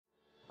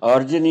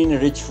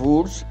Arginine Rich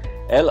Foods,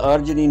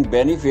 L-arginine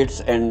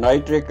benefits and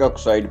nitric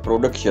oxide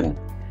production.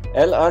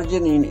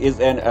 L-arginine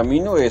is an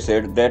amino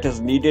acid that is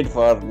needed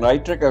for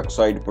nitric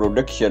oxide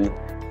production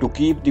to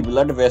keep the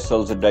blood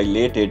vessels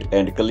dilated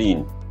and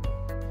clean.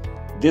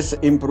 This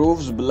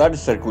improves blood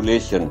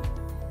circulation.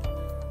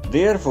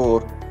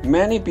 Therefore,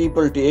 many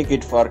people take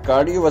it for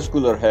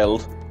cardiovascular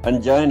health,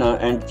 angina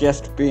and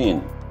chest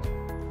pain.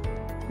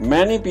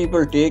 Many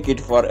people take it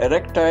for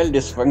erectile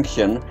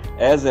dysfunction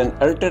as an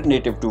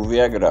alternative to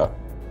Viagra.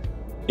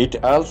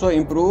 It also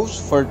improves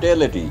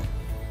fertility.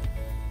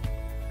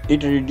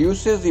 It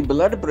reduces the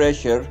blood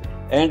pressure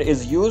and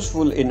is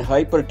useful in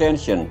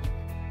hypertension.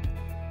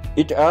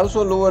 It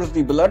also lowers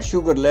the blood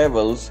sugar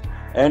levels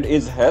and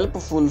is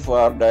helpful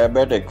for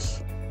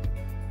diabetics.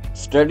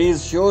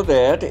 Studies show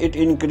that it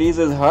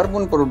increases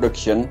hormone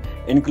production,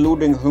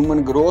 including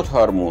human growth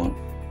hormone.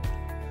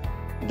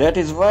 That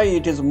is why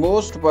it is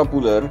most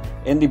popular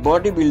in the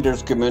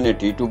bodybuilders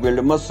community to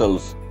build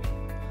muscles.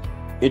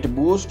 It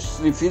boosts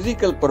the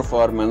physical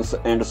performance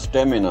and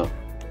stamina.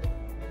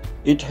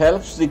 It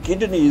helps the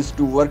kidneys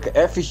to work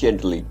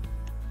efficiently.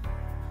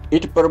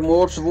 It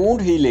promotes wound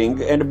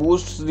healing and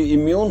boosts the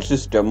immune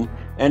system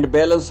and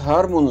balance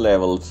hormone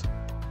levels.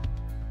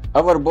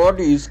 Our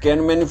bodies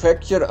can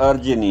manufacture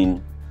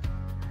arginine,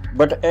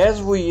 but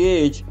as we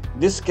age,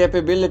 this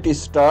capability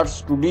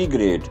starts to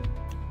degrade.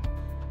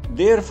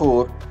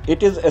 Therefore,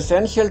 it is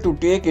essential to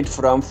take it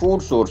from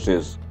food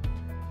sources.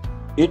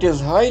 It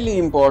is highly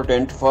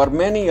important for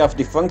many of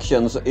the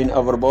functions in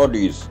our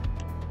bodies.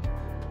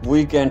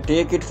 We can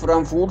take it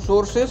from food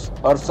sources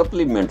or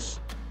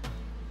supplements.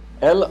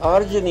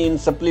 L-arginine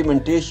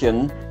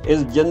supplementation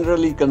is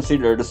generally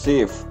considered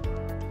safe.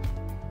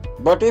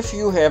 But if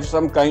you have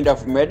some kind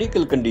of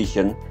medical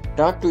condition,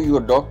 talk to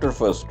your doctor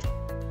first.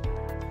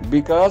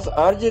 Because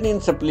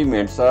arginine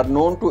supplements are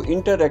known to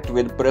interact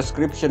with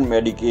prescription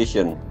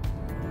medication,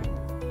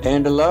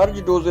 and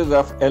large doses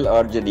of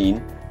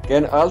L-arginine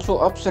can also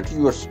upset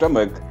your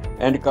stomach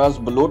and cause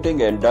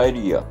bloating and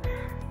diarrhea.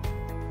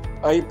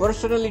 I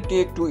personally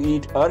take to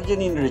eat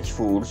arginine-rich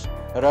foods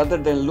rather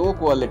than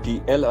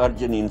low-quality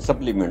L-arginine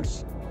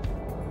supplements.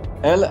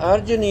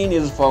 L-arginine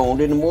is found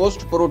in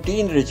most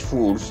protein-rich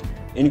foods,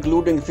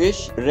 including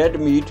fish, red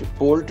meat,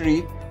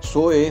 poultry,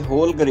 soy,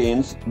 whole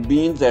grains,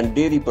 beans and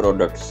dairy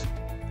products.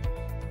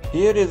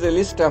 Here is a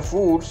list of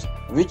foods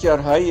which are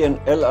high in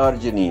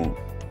L-arginine.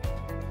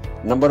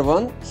 Number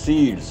 1.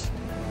 Seeds.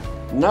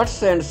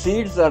 Nuts and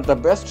seeds are the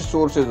best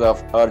sources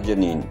of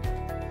arginine.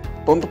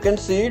 Pumpkin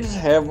seeds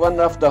have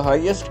one of the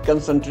highest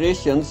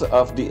concentrations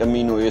of the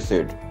amino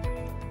acid.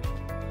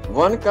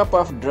 1 cup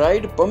of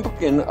dried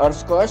pumpkin or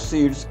squash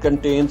seeds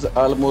contains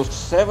almost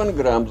 7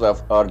 grams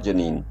of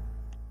arginine.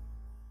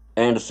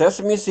 And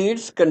sesame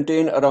seeds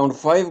contain around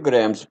 5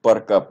 grams per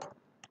cup.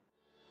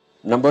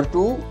 Number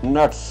 2.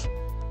 Nuts.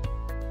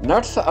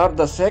 Nuts are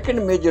the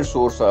second major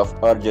source of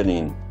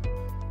arginine.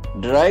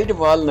 Dried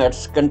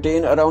walnuts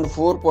contain around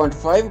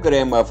 4.5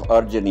 gram of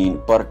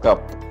arginine per cup.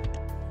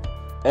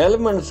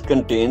 Almonds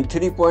contain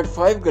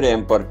 3.5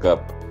 gram per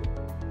cup.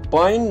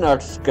 Pine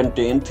nuts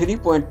contain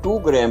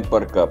 3.2 gram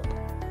per cup.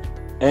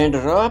 And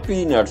raw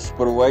peanuts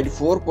provide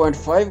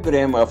 4.5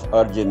 gram of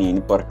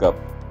arginine per cup.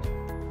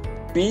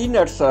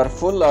 Peanuts are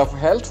full of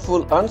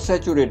healthful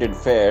unsaturated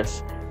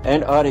fats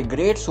and are a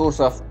great source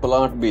of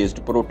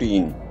plant-based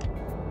protein.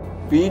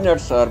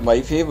 Peanuts are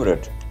my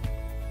favorite.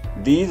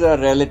 These are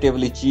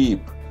relatively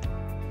cheap.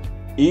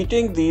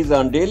 Eating these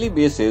on daily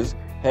basis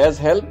has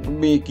helped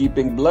me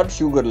keeping blood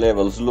sugar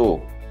levels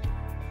low.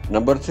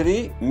 Number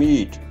 3.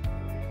 Meat.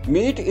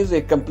 Meat is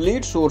a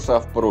complete source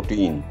of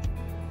protein.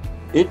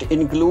 It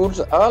includes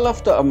all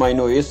of the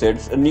amino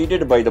acids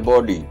needed by the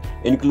body,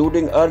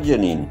 including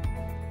arginine.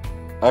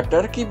 A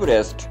turkey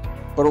breast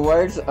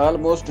provides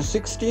almost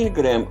 16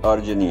 gram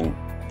arginine.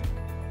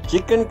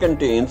 Chicken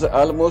contains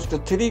almost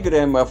 3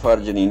 gram of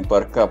arginine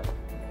per cup.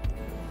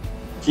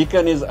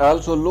 Chicken is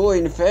also low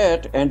in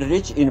fat and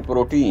rich in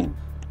protein.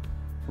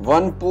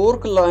 1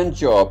 pork loin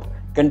chop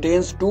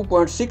contains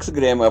 2.6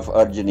 gram of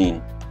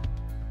arginine.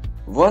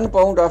 1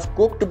 pound of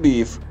cooked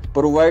beef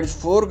provides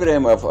 4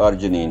 gram of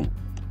arginine.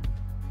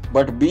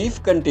 But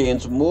beef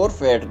contains more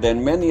fat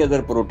than many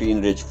other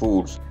protein-rich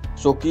foods,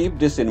 so keep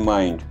this in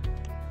mind.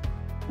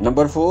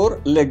 Number 4.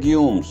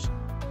 Legumes.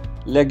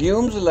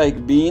 Legumes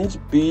like beans,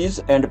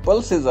 peas and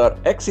pulses are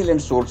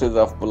excellent sources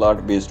of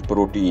plant-based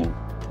protein.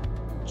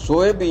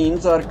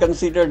 Soybeans are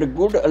considered a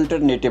good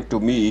alternative to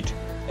meat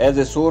as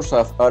a source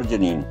of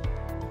arginine.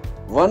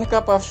 1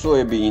 cup of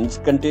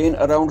soybeans contain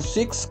around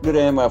 6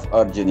 gram of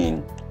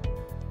arginine.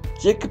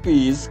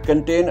 Chickpeas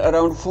contain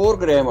around 4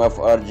 gram of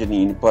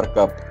arginine per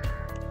cup.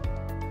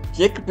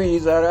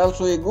 Chickpeas are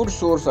also a good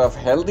source of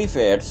healthy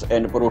fats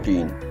and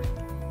protein.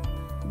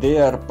 They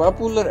are a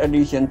popular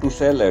addition to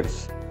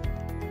salads.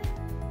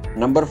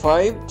 Number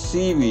 5.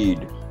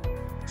 Seaweed.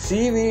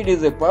 Seaweed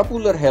is a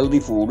popular healthy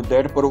food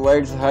that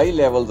provides high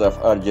levels of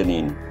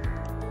arginine.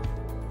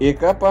 A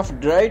cup of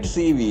dried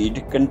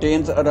seaweed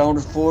contains around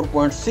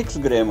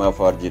 4.6 gram of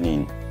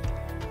arginine.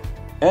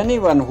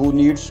 Anyone who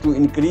needs to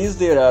increase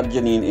their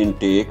arginine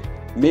intake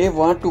may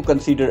want to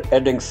consider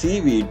adding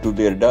seaweed to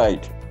their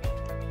diet.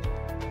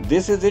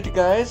 This is it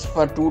guys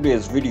for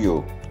today's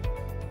video.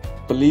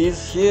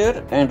 Please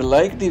share and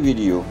like the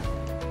video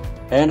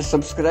and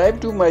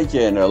subscribe to my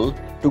channel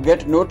to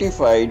get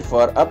notified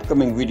for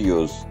upcoming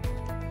videos.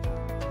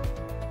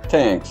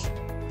 Thanks.